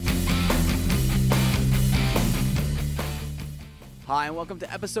Hi, and welcome to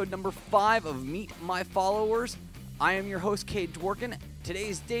episode number 5 of Meet My Followers. I am your host, Cade Dworkin.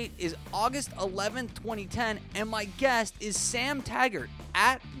 Today's date is August 11th, 2010, and my guest is Sam Taggart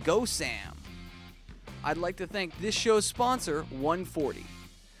at GoSam. I'd like to thank this show's sponsor, 140.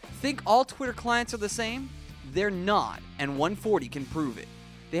 Think all Twitter clients are the same? They're not, and 140 can prove it.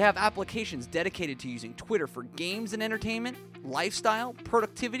 They have applications dedicated to using Twitter for games and entertainment, lifestyle,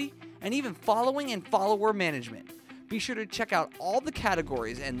 productivity, and even following and follower management. Be sure to check out all the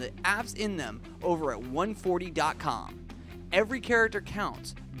categories and the apps in them over at 140.com. Every character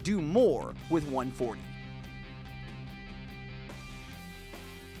counts. Do more with 140.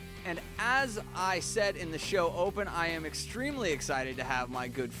 And as I said in the show open, I am extremely excited to have my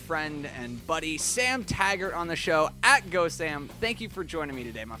good friend and buddy Sam Taggart on the show at GoSam. Thank you for joining me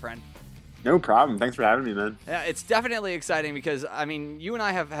today, my friend. No problem. Thanks for having me, man. Yeah, it's definitely exciting because, I mean, you and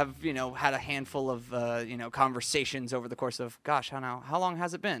I have had a handful of, conversations over the course of, how long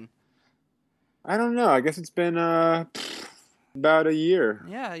has it been? I don't know. I guess it's been about a year.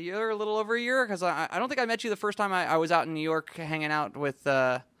 Yeah, you're a little over a year because I don't think I met you the first time I was out in New York hanging out with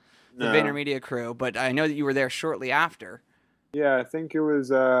the VaynerMedia crew, but I know that you were there shortly after. Yeah, I think it was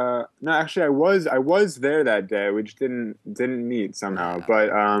no, actually I was there that day. We just didn't meet somehow.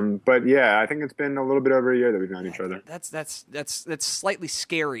 But yeah, I think it's been a little bit over a year that we've known each other. That's slightly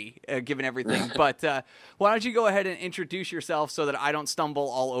scary given everything. But why don't you go ahead and introduce yourself so that I don't stumble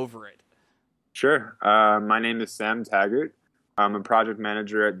all over it? Sure. My name is Sam Taggart. I'm a project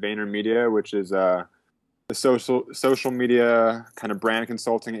manager at VaynerMedia, which is a social media kind of brand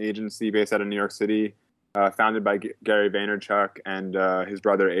consulting agency based out of New York City. Founded by Gary Vaynerchuk and his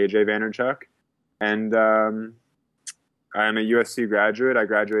brother AJ Vaynerchuk. And I am a USC graduate. I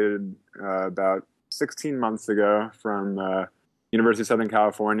graduated about 16 months ago from University of Southern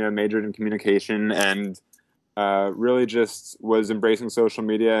California, majored in communication, and really just was embracing social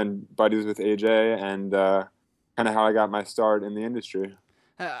media and buddies with AJ, and kind of how I got my start in the industry.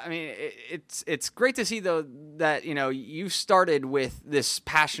 I mean, it's great to see though that you started with this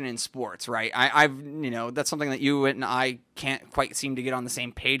passion in sports, right? I've that's something that you and I can't quite seem to get on the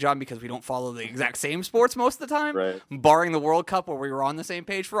same page on because we don't follow the exact same sports most of the time, right? Barring the World Cup where we were on the same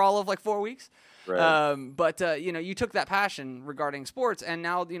page for all of like 4 weeks. Right. But you took that passion regarding sports, and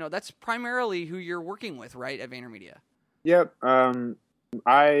now that's primarily who you're working with, right, at VaynerMedia. Yep.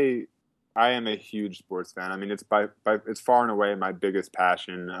 I am a huge sports fan. I mean, it's it's far and away my biggest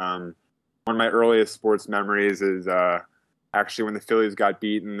passion. One of my earliest sports memories is actually when the Phillies got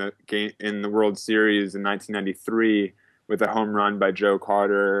beat in the World Series in 1993 with a home run by Joe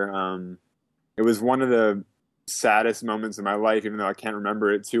Carter. It was one of the saddest moments of my life, even though I can't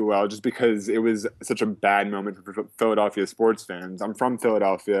remember it too well, just because it was such a bad moment for Philadelphia sports fans. I'm from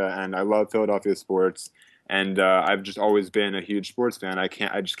Philadelphia, and I love Philadelphia sports. And I've just always been a huge sports fan. I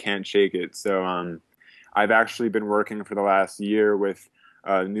just can't shake it. So I've actually been working for the last year with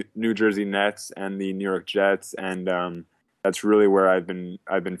New Jersey Nets and the New York Jets, and that's really where I've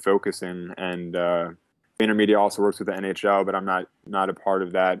been focusing. And VaynerMedia also works with the NHL, but I'm not a part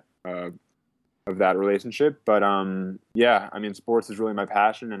of that relationship. But yeah, I mean, sports is really my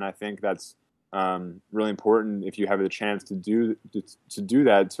passion, and I think that's really important if you have the chance to do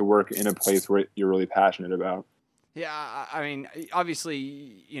that, to work in a place where you're really passionate about. Yeah, I mean, obviously,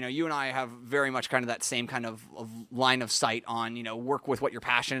 you and I have very much kind of that same kind of line of sight on, work with what you're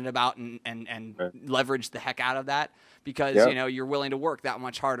passionate about and right. Leverage the heck out of that because, yep. You're willing to work that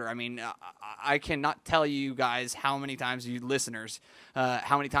much harder. I mean, I cannot tell you guys how many times, you listeners,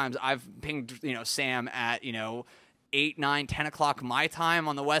 how many times I've pinged, Sam at, 8, 9, 10 o'clock my time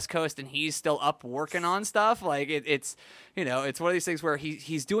on the West Coast, and he's still up working on stuff. Like it's it's one of these things where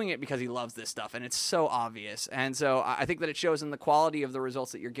he's doing it because he loves this stuff, and it's so obvious. And so I think that it shows in the quality of the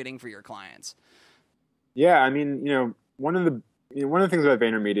results that you're getting for your clients. Yeah, I mean, one of the things about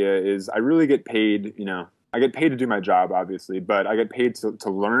VaynerMedia is I really get paid. I get paid to do my job, obviously, but I get paid to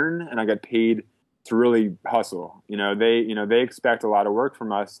learn, and I get paid to really hustle. They expect a lot of work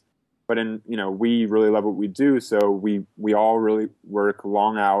from us. But we really love what we do, so we all really work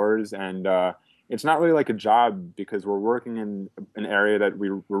long hours, and it's not really like a job because we're working in an area that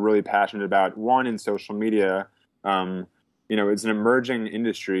we're really passionate about. One, in social media, it's an emerging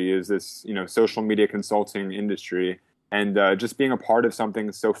industry, is this social media consulting industry, and just being a part of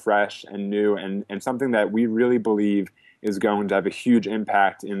something so fresh and new, and something that we really believe is going to have a huge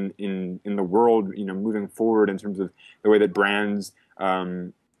impact in the world, moving forward in terms of the way that brands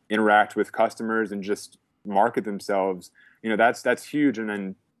interact with customers and just market themselves. That's huge. And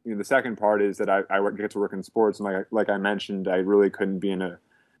then the second part is that I get to work in sports, and like I mentioned, I really couldn't be in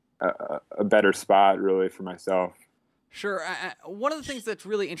a better spot really for myself. Sure. One of the things that's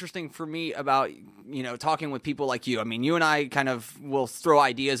really interesting for me about, talking with people like you, I mean, you and I kind of will throw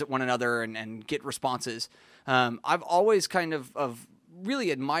ideas at one another and get responses. I've always kind of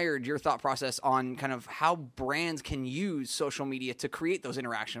really admired your thought process on kind of how brands can use social media to create those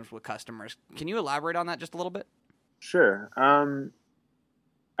interactions with customers. Can you elaborate on that just a little bit? Sure.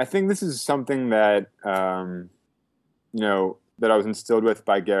 I think this is something that, that I was instilled with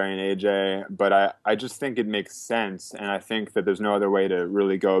by Gary and AJ, but I just think it makes sense. And I think that there's no other way to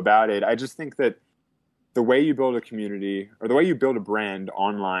really go about it. I just think that the way you build a community or the way you build a brand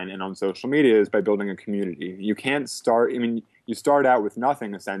online and on social media is by building a community. You can't start, you start out with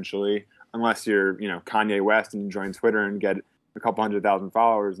nothing essentially, unless you're, Kanye West and you join Twitter and get a couple 100,000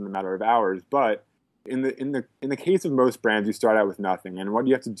 followers in a matter of hours. But in the case of most brands, you start out with nothing. And what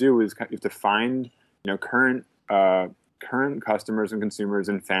you have to do is you have to find, current customers and consumers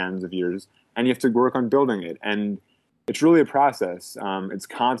and fans of yours, and you have to work on building it. And it's really a process. It's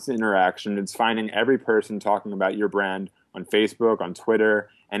constant interaction. It's finding every person talking about your brand on Facebook, on Twitter,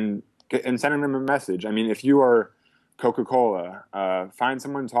 and sending them a message. I mean, if you are Coca-Cola, find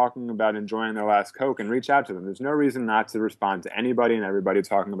someone talking about enjoying their last Coke and reach out to them. There's no reason not to respond to anybody and everybody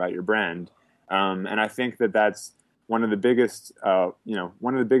talking about your brand. And I think that that's one of the biggest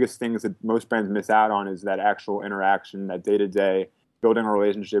things that most brands miss out on is that actual interaction, that day-to-day building a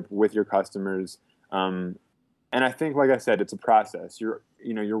relationship with your customers. And I think, like I said, it's a process. You're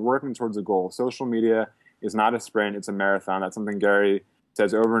working towards a goal. Social media is not a sprint; it's a marathon. That's something Gary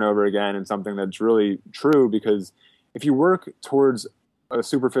says over and over again, and something that's really true. Because if you work towards a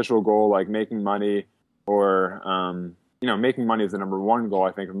superficial goal like making money, or making money is the number one goal,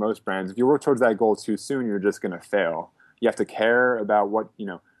 I think, of most brands. If you work towards that goal too soon, you're just going to fail. You have to care about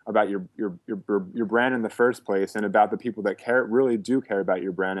about your brand in the first place, and about the people that really do care about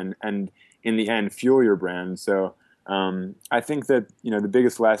your brand, and in the end, fuel your brand. So I think that the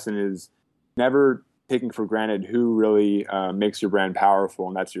biggest lesson is never taking for granted who really makes your brand powerful,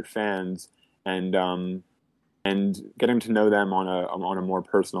 and that's your fans, and getting to know them on a more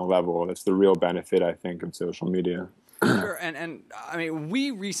personal level. That's the real benefit, I think, of social media. Sure, and I mean, we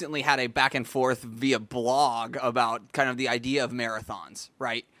recently had a back and forth via blog about kind of the idea of marathons,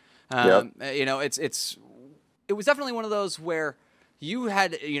 right? Yep. It was definitely one of those where you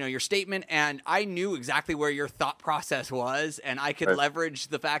had, your statement, and I knew exactly where your thought process was, and I could leverage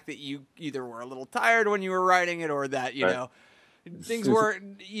the fact that you either were a little tired when you were writing it, or that, things were,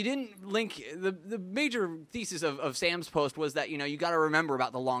 you didn't link, the major thesis of Sam's post was that, you got to remember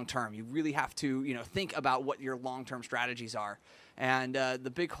about the long term. You really have to, think about what your long-term strategies are. And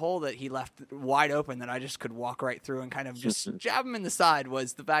the big hole that he left wide open that I just could walk right through and kind of just jab him in the side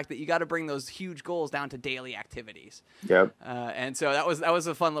was the fact that you got to bring those huge goals down to daily activities. Yep. And so that was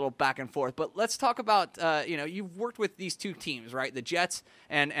a fun little back and forth. But let's talk about, you've worked with these two teams, right? The Jets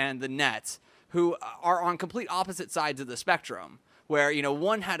and the Nets, who are on complete opposite sides of the spectrum, where,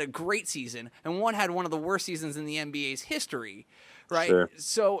 one had a great season and one had one of the worst seasons in the NBA's history, right? Sure.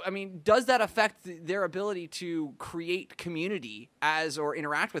 So, I mean, does that affect their ability to create community or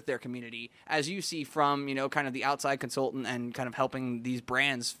interact with their community, as you see from, kind of the outside consultant and kind of helping these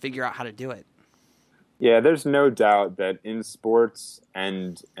brands figure out how to do it? Yeah, there's no doubt that in sports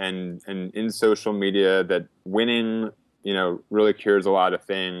and in social media that winning, really cures a lot of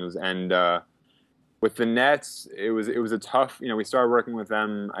things. And with the Nets, it was a tough. We started working with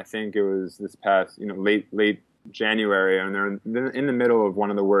them. I think it was this past, late January, and they're in the middle of one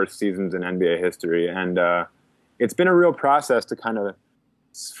of the worst seasons in NBA history. And it's been a real process to kind of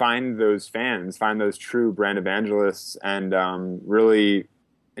find those fans, find those true brand evangelists, and really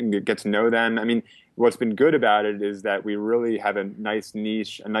get to know them. I mean, what's been good about it is that we really have a nice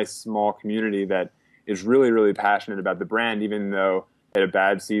niche, a nice small community that is really, really passionate about the brand, even though they had a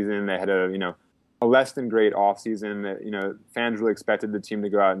bad season. They had a less than great off season. That fans really expected the team to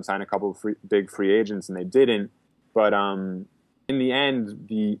go out and sign a couple of big free agents, and they didn't. But in the end,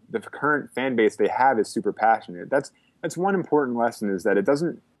 the current fan base they have is super passionate. That's one important lesson, is that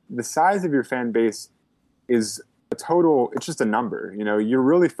the size of your fan base is it's just a number. You're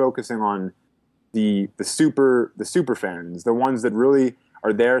really focusing on the super fans, the ones that really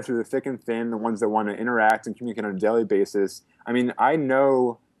are there through the thick and thin, the ones that want to interact and communicate on a daily basis. I mean, I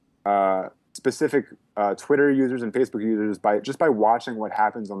know specific Twitter users and Facebook users by watching what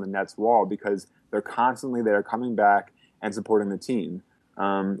happens on the Nets wall, because they're constantly there, coming back and supporting the team.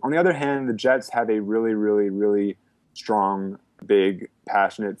 On the other hand, the Jets have a really, really, really strong, big,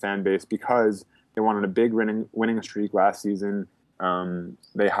 passionate fan base because they went on a big winning streak last season.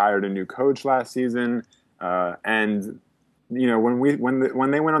 They hired a new coach last season, and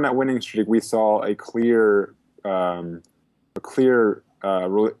when they went on that winning streak, we saw a clear a clear,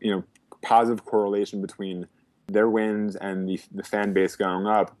 positive correlation between their wins and the fan base going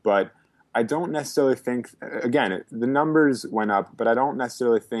up. But I don't necessarily think, again, the numbers went up, but I don't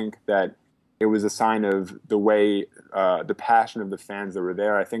necessarily think that it was a sign of the way, the passion of the fans that were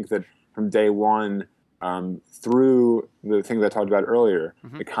there. I think that from day one, through the things I talked about earlier,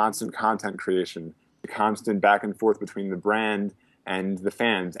 the constant content creation, the constant back and forth between the brand and the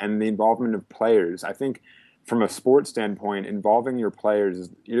fans, and the involvement of players. I think from a sports standpoint, involving your players,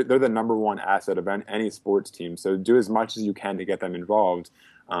 they're the number one asset of any sports team. So do as much as you can to get them involved.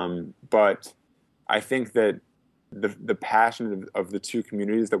 But I think that the passion of the two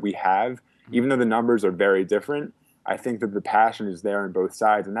communities that we have, even though the numbers are very different, I think that the passion is there on both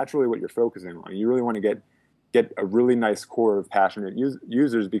sides, and that's really what you're focusing on. You really want to get a really nice core of passionate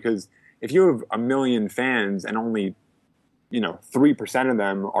users, because if you have 1 million fans and only 3% of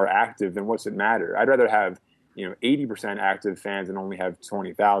them are active, then what's it matter? I'd rather have 80% active fans and only have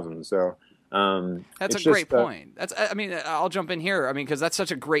 20,000. So that's a great point. I'll jump in here. Because that's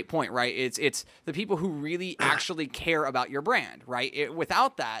such a great point, right? It's the people who really actually care about your brand, right?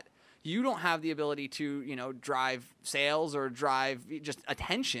 Without that, you don't have the ability to, drive sales or drive just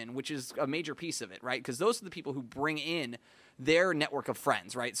attention, which is a major piece of it, right? Because those are the people who bring in their network of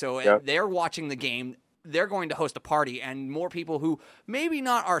friends, right? So if they're watching the game, they're going to host a party, and more people who maybe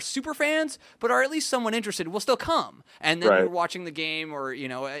not are super fans, but are at least somewhat interested will still come. And then you're watching the game, or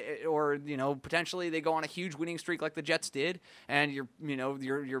potentially they go on a huge winning streak like the Jets did, and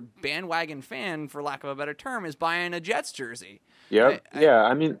your bandwagon fan, for lack of a better term, is buying a Jets jersey. Yep.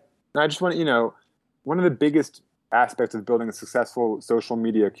 I just want to, one of the biggest aspects of building a successful social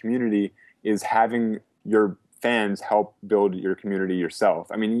media community is having your fans help build your community yourself.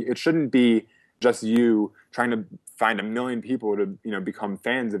 It shouldn't be just you trying to find 1 million people to become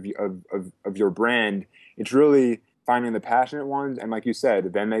fans of your brand. It's really finding the passionate ones, and like you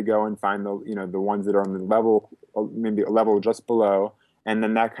said, then they go and find the ones that are on the level, maybe a level just below, and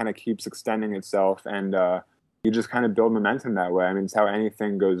then that kind of keeps extending itself, and you just kind of build momentum that way. It's how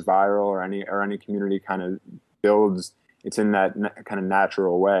anything goes viral, or any community kind of builds. It's in that kind of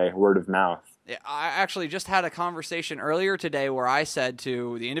natural way, word of mouth. I actually just had a conversation earlier today where I said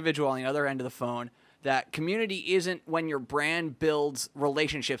to the individual on the other end of the phone that community isn't when your brand builds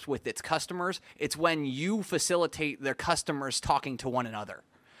relationships with its customers. It's when you facilitate their customers talking to one another.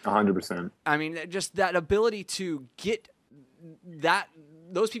 100%. Just that ability to get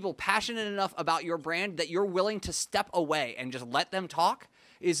those people passionate enough about your brand that you're willing to step away and just let them talk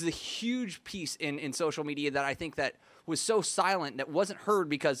is the huge piece in social media that I think that was so silent, that wasn't heard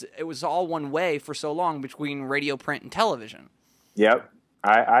because it was all one way for so long between radio, print, and television. Yep.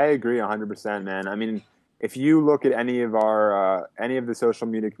 I agree 100%, man. If you look at any of the social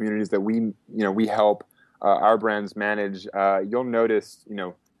media communities that we help our brands manage, you'll notice,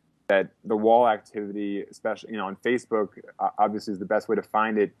 that the wall activity, especially, on Facebook, obviously is the best way to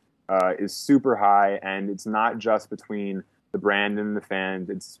find it, is super high. And it's not just between the brand and the fans.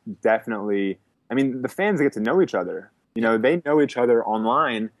 It's definitely, the fans get to know each other. They know each other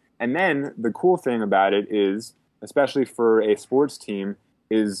online. And then the cool thing about it is, especially for a sports team,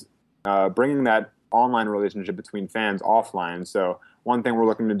 is bringing that online relationship between fans offline. So one thing we're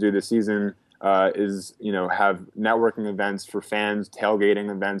looking to do this season is have networking events for fans, tailgating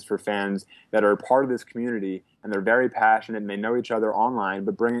events for fans that are part of this community, and they're very passionate and they know each other online,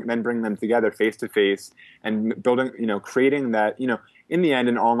 but bring them together face to face and building, creating that, in the end,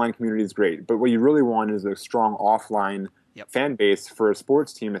 an online community is great, but what you really want is a strong offline fan base for a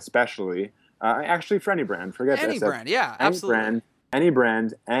sports team, especially. Actually, for any brand, any brand, absolutely. Any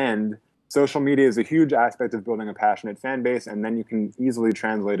brand, and social media is a huge aspect of building a passionate fan base, and then you can easily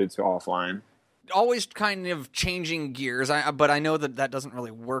translate it to offline. Always kind of changing gears, but I know that doesn't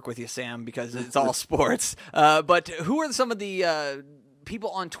really work with you, Sam, because it's all sports. But who are some of the people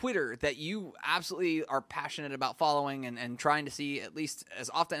on Twitter that you absolutely are passionate about following and trying to see, at least as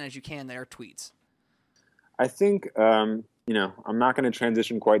often as you can, their tweets? I think, I'm not going to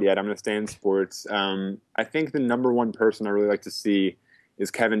transition quite yet. I'm going to stay in sports. I think the number one person I really like to see is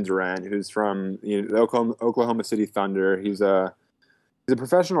Kevin Durant, who's from the Oklahoma City Thunder. He's a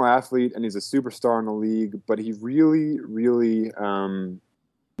professional athlete and he's a superstar in the league, but he really, really,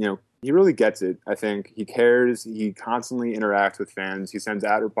 he really gets it. I think he cares. He constantly interacts with fans. He sends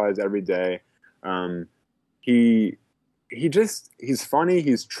ad replies every day. He's funny.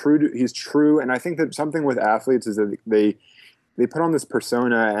 He's true. And I think that something with athletes is that they put on this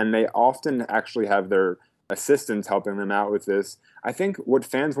persona, and they often actually have their assistants helping them out with this. I think what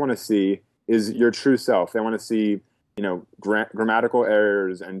fans want to see is your true self. They want to see, grammatical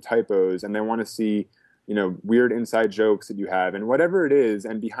errors and typos, and they want to see, weird inside jokes that you have, and whatever it is,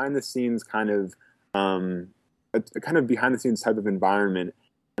 and behind the scenes a kind of behind the scenes type of environment.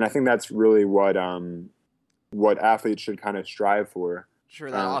 And I think that's really what athletes should kind of strive for. Sure,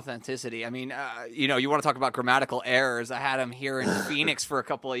 that authenticity. I mean, you want to talk about grammatical errors. I had him here in Phoenix for a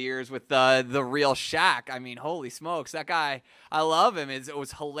couple of years with the real Shaq. I mean, holy smokes, that guy, I love him. It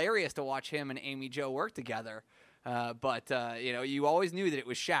was hilarious to watch him and Amy Jo work together. But you always knew that it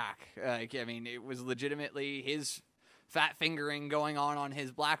was Shaq. It was legitimately his fat fingering going on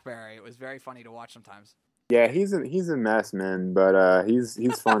his BlackBerry. It was very funny to watch sometimes. Yeah, he's a mess, man, but he's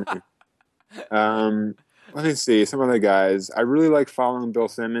funny. Let me see some other guys. I really like following Bill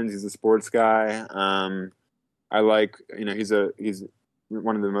Simmons. He's a sports guy. I like, he's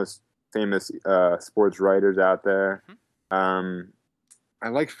one of the most famous sports writers out there. I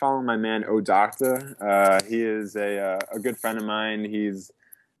like following my man Odocta. He is a good friend of mine. He's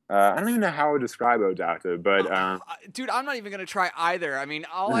I don't even know how I would describe Odocta, but dude, I'm not even gonna try either. I mean,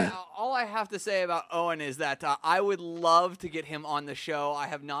 all I have to say about Owen is that I would love to get him on the show. I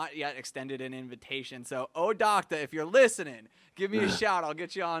have not yet extended an invitation, so Odocta, if you're listening, give me a shout. I'll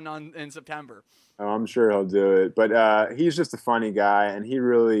get you on in September. Oh, I'm sure he'll do it. But he's just a funny guy, and he's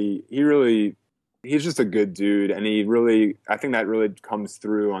just a good dude, and I think that really comes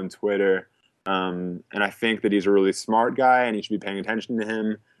through on Twitter. And I think that he's a really smart guy, and you should be paying attention to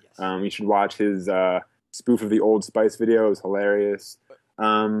him. You should watch his spoof of the Old Spice video. It was hilarious.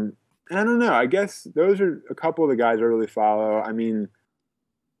 And I don't know. I guess those are a couple of the guys I really follow. I mean,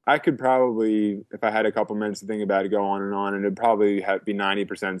 I could probably, if I had a couple minutes to think about it, go on, and it'd probably be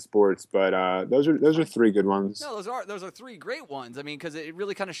 90% sports. But those are three good ones. No, those are three great ones. I mean, because it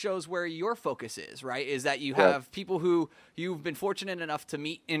really kind of shows where your focus is, right? Is that you have people who you've been fortunate enough to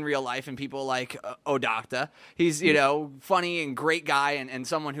meet in real life, and people like Odocta. He's funny and great guy, and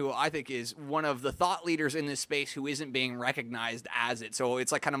someone who I think is one of the thought leaders in this space who isn't being recognized as it. So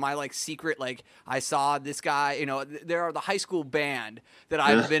it's like kind of my secret. Like, I saw this guy. There are the high school band that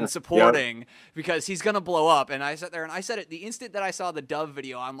I've been supporting because he's gonna blow up. And I sat there and I said it the instant that I saw the Dove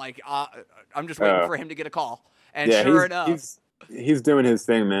video. I'm like, I'm just waiting for him to get a call. And sure enough, he's doing his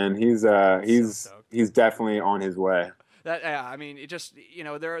thing, man. He's definitely on his way. It just,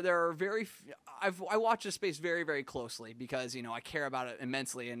 there are I watch this space very, very closely because, I care about it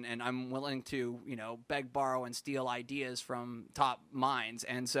immensely, and I'm willing to, beg, borrow, and steal ideas from top minds.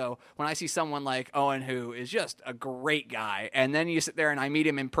 And so when I see someone like Owen, who is just a great guy, and then you sit there and I meet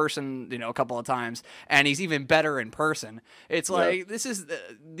him in person, a couple of times, and he's even better in person. It's like,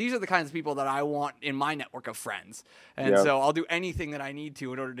 these are the kinds of people that I want in my network of friends. And so I'll do anything that I need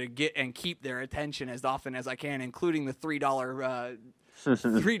to in order to get and keep their attention as often as I can, including the $3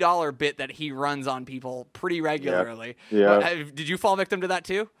 bit that he runs on people pretty regularly. Did you fall victim to that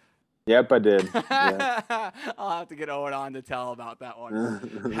too? Yep, I did. I'll have to get Owen on to tell about that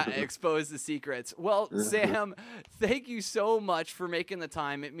one. Expose the secrets. Well, Sam, thank you so much for making the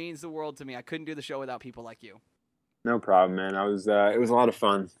time. It means the world to me. I couldn't do the show without people like you. No problem, man. It was a lot of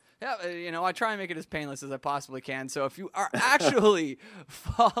fun. Yeah, I try and make it as painless as I possibly can. So if you are actually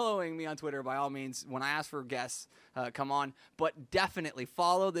following me on Twitter, by all means, when I ask for guests, come on. But definitely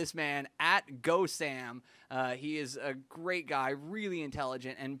follow this man at GoSam. He is a great guy, really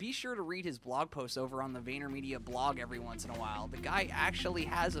intelligent, and be sure to read his blog posts over on the VaynerMedia blog every once in a while. The guy actually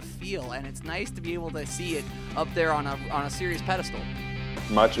has a feel, and it's nice to be able to see it up there on a serious pedestal.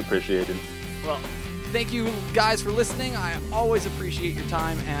 Much appreciated. Well, thank you guys for listening. I always appreciate your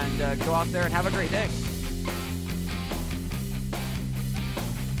time, and go out there and have a great day.